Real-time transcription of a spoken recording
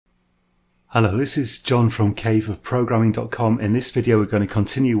Hello, this is John from caveofprogramming.com. In this video, we're going to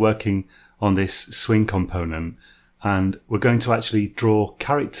continue working on this swing component, and we're going to actually draw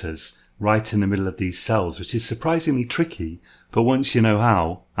characters right in the middle of these cells, which is surprisingly tricky, but once you know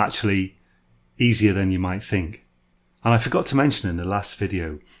how, actually easier than you might think. And I forgot to mention in the last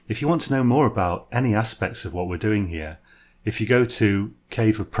video, if you want to know more about any aspects of what we're doing here, if you go to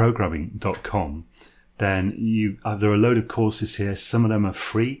caveofprogramming.com, then there are a load of courses here. Some of them are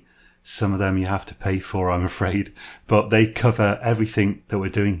free. Some of them you have to pay for, I'm afraid, but they cover everything that we're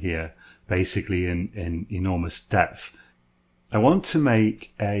doing here, basically in enormous depth. I want to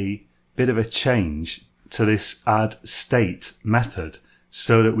make a bit of a change to this add state method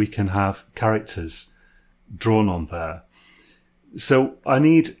so that we can have characters drawn on there. So I'm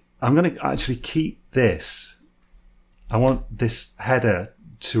going to actually keep this. I want this header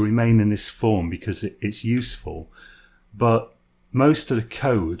to remain in this form because it's useful, but most of the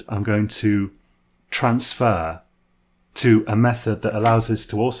code I'm going to transfer to a method that allows us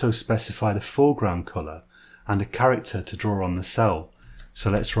to also specify the foreground color and a character to draw on the cell.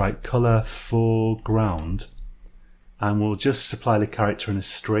 So let's write color foreground, and we'll just supply the character in a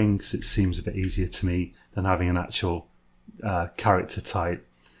string because it seems a bit easier to me than having an actual character type.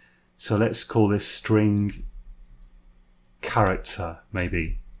 So let's call this string character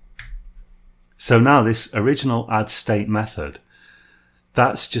maybe. So now this original add state method,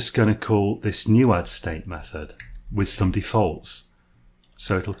 that's just going to call this new add state method with some defaults.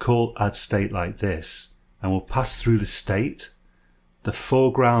 So it'll call add state like this, and we'll pass through the state. The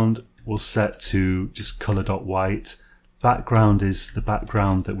foreground will set to just color.white. Background is the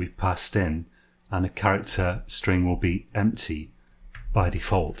background that we've passed in, and the character string will be empty by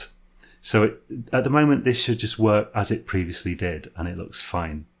default. So at the moment this should just work as it previously did, and it looks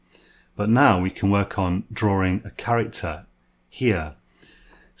fine. But now we can work on drawing a character here.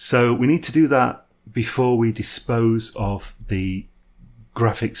 So we need to do that before we dispose of the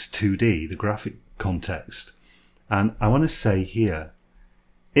graphics 2D, the graphic context. And I want to say here,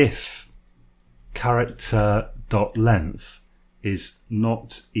 if character.length is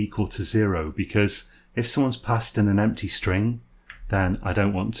not equal to 0, because if someone's passed in an empty string, then I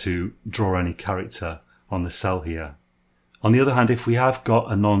don't want to draw any character on the cell here. On the other hand, if we have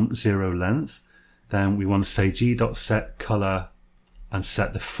got a non-zero length, then we want to say g.setColor and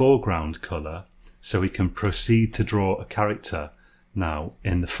set the foreground color so we can proceed to draw a character now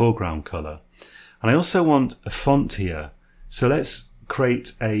in the foreground color. And I also want a font here. So let's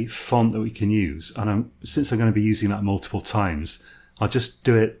create a font that we can use. And since I'm going to be using that multiple times, I'll just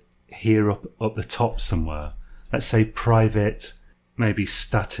do it here up the top somewhere. Let's say private, maybe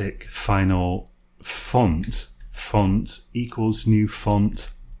static final font equals new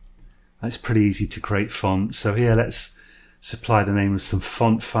font. That's pretty easy to create font. So here let's supply the name of some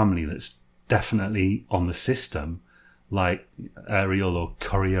font family that's definitely on the system, like Arial or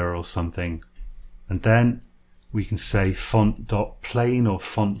Courier or something. And then we can say font.plain or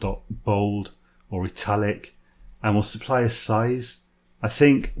font.bold or italic, and we'll supply a size. I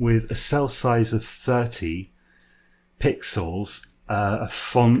think with a cell size of 30 pixels, a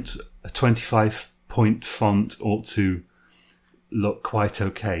 25-point font ought to look quite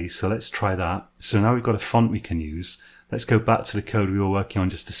okay. So let's try that. So now we've got a font we can use. Let's go back to the code we were working on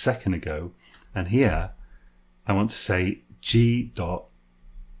just a second ago. And here I want to say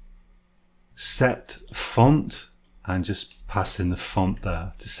g.setFont and just pass in the font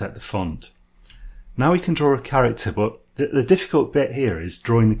there to set the font. Now we can draw a character, but the difficult bit here is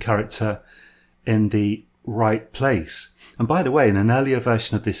drawing the character in the right place. And by the way, in an earlier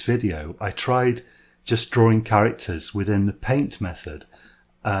version of this video, I tried just drawing characters within the paint method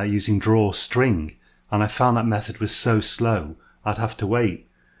using drawString. And I found that method was so slow, I'd have to wait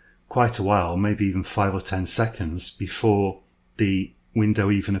quite a while, maybe even 5 or 10 seconds before the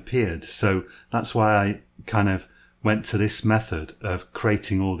window even appeared. So that's why I kind of went to this method of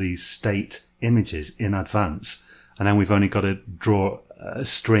creating all these state images in advance. And then we've only got to draw a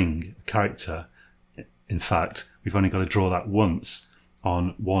string, a character. In fact, we've only got to draw that once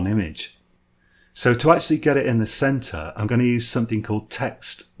on one image. So to actually get it in the center, I'm going to use something called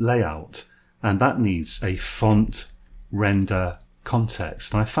text layout. And that needs a font render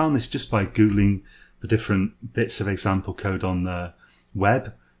context. And I found this just by Googling the different bits of example code on the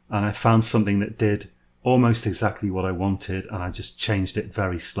web. And I found something that did almost exactly what I wanted. And I just changed it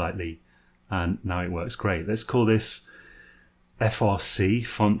very slightly. And now it works great. Let's call this FRC,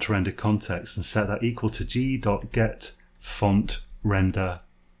 font render context, and set that equal to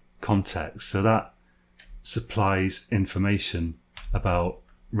g.getFontRenderContext. So that supplies information about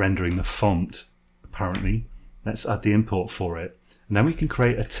rendering the font, apparently. Let's add the import for it. And then we can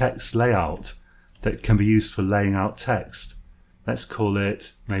create a text layout that can be used for laying out text. Let's call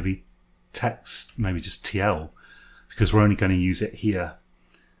it maybe text, maybe just TL, because we're only going to use it here.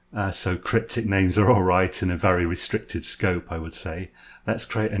 So cryptic names are all right in a very restricted scope, I would say. Let's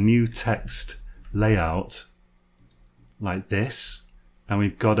create a new text layout like this. And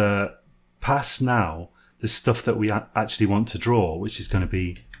we've got to pass now the stuff that we actually want to draw, which is going to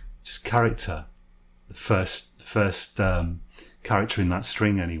be just character, the first character in that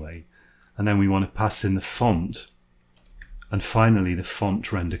string anyway. And then we want to pass in the font, and finally the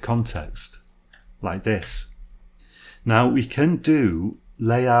font render context, like this. Now we can do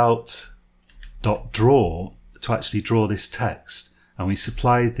layout.draw to actually draw this text, and we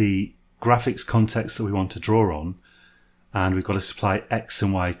supply the graphics context that we want to draw on, and we've got to supply X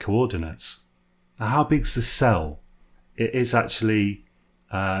and Y coordinates. Now how big's the cell? It is actually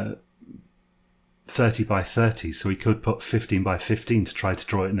 30 by 30, so we could put 15 by 15 to try to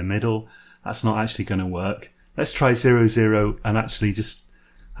draw it in the middle. That's not actually going to work. Let's try 0, 0 and actually just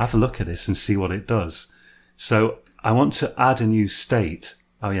have a look at this and see what it does. So I want to add a new state.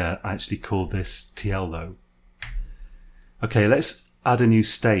 Oh yeah, I actually called this TL though. Okay, let's add a new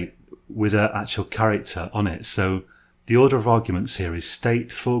state with an actual character on it. So the order of arguments here is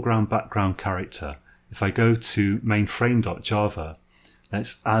state, foreground, background, character. If I go to mainframe.java,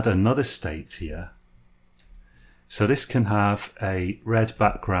 let's add another state here. So this can have a red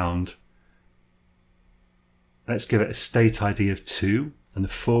background. Let's give it a state ID of 2, and the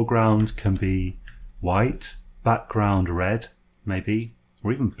foreground can be white, background red, maybe,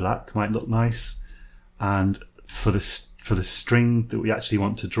 or even black might look nice. And for the string that we actually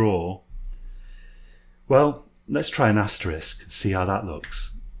want to draw, well, let's try an asterisk and see how that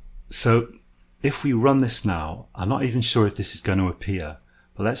looks. So if we run this now, I'm not even sure if this is going to appear,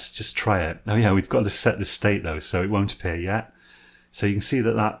 but let's just try it. Oh yeah, we've got to set the state though, so it won't appear yet. So you can see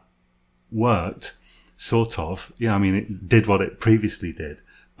that that worked, sort of. Yeah, I mean, it did what it previously did.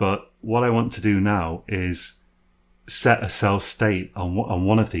 But what I want to do now is set a cell state on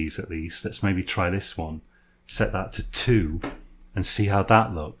one of these at least. Let's maybe try this one. Set that to 2 and see how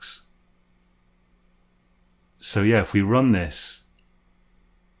that looks. So yeah, if we run this,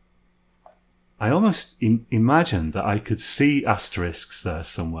 I almost imagine that I could see asterisks there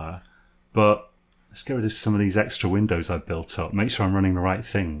somewhere, but let's get rid of some of these extra windows I've built up, make sure I'm running the right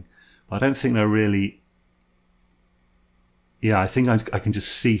thing. But I don't think they're really, yeah, I think I can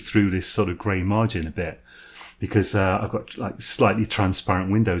just see through this sort of grey margin a bit, because I've got like slightly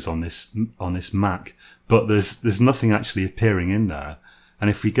transparent windows on this Mac, but there's nothing actually appearing in there.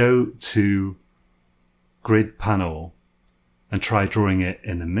 And if we go to grid panel and try drawing it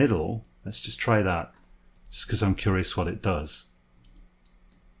in the middle, let's just try that, just because I'm curious what it does.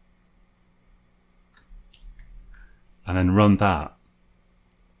 And then run that.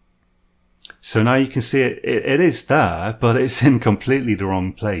 So now you can see it is there, but it's in completely the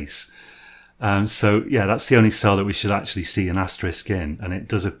wrong place. So yeah, that's the only cell that we should actually see an asterisk in. And it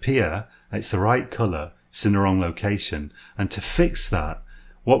does appear, it's the right color, it's in the wrong location. And to fix that,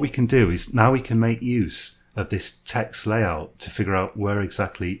 what we can do is now we can make use of this text layout to figure out where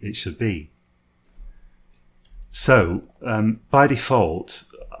exactly it should be. So by default,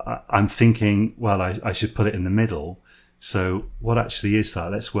 I'm thinking, well, I should put it in the middle. So what actually is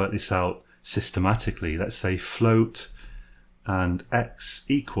that? Let's work this out systematically. Let's say float and X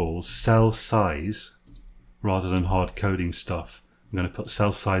equals cell size, rather than hard coding stuff. I'm going to put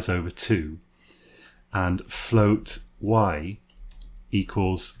cell size over 2, and float Y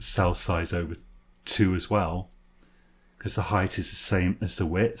equals cell size over 2 as well, because the height is the same as the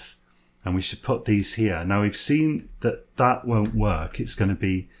width. And we should put these here. Now we've seen that that won't work. It's going to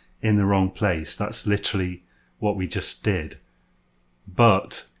be in the wrong place. That's literally what we just did.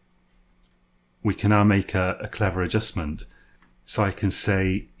 But we can now make a clever adjustment. So I can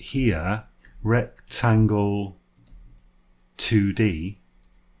say here, rectangle 2D,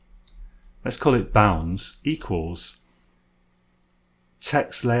 let's call it bounds, equals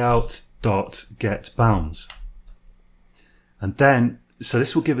text layout dot get bounds. And then, so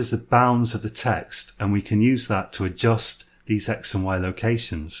this will give us the bounds of the text, and we can use that to adjust these X and Y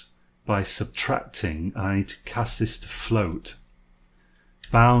locations by subtracting, and I need to cast this to float,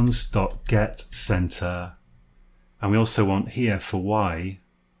 bounds.getCenter, and we also want here for Y,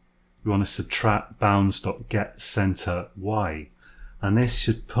 we want to subtract bounds.getCenter Y, and this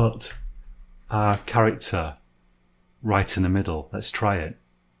should put our character right in the middle. Let's try it,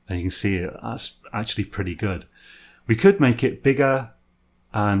 and you can see it, that's actually pretty good. We could make it bigger,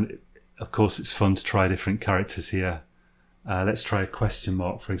 and of course it's fun to try different characters here. Let's try a question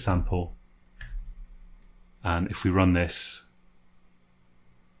mark, for example. And if we run this,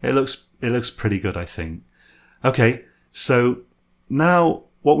 It looks pretty good, I think. Okay, so now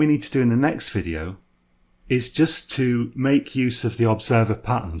what we need to do in the next video is just to make use of the observer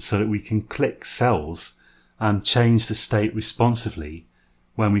pattern so that we can click cells and change the state responsively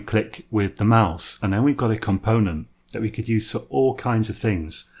when we click with the mouse. And then we've got a component that we could use for all kinds of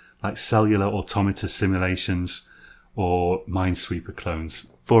things, like cellular automata simulations or Minesweeper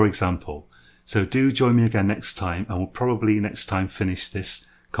clones, for example. So do join me again next time, and we'll probably next time finish this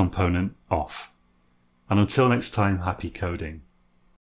component off. And until next time, happy coding.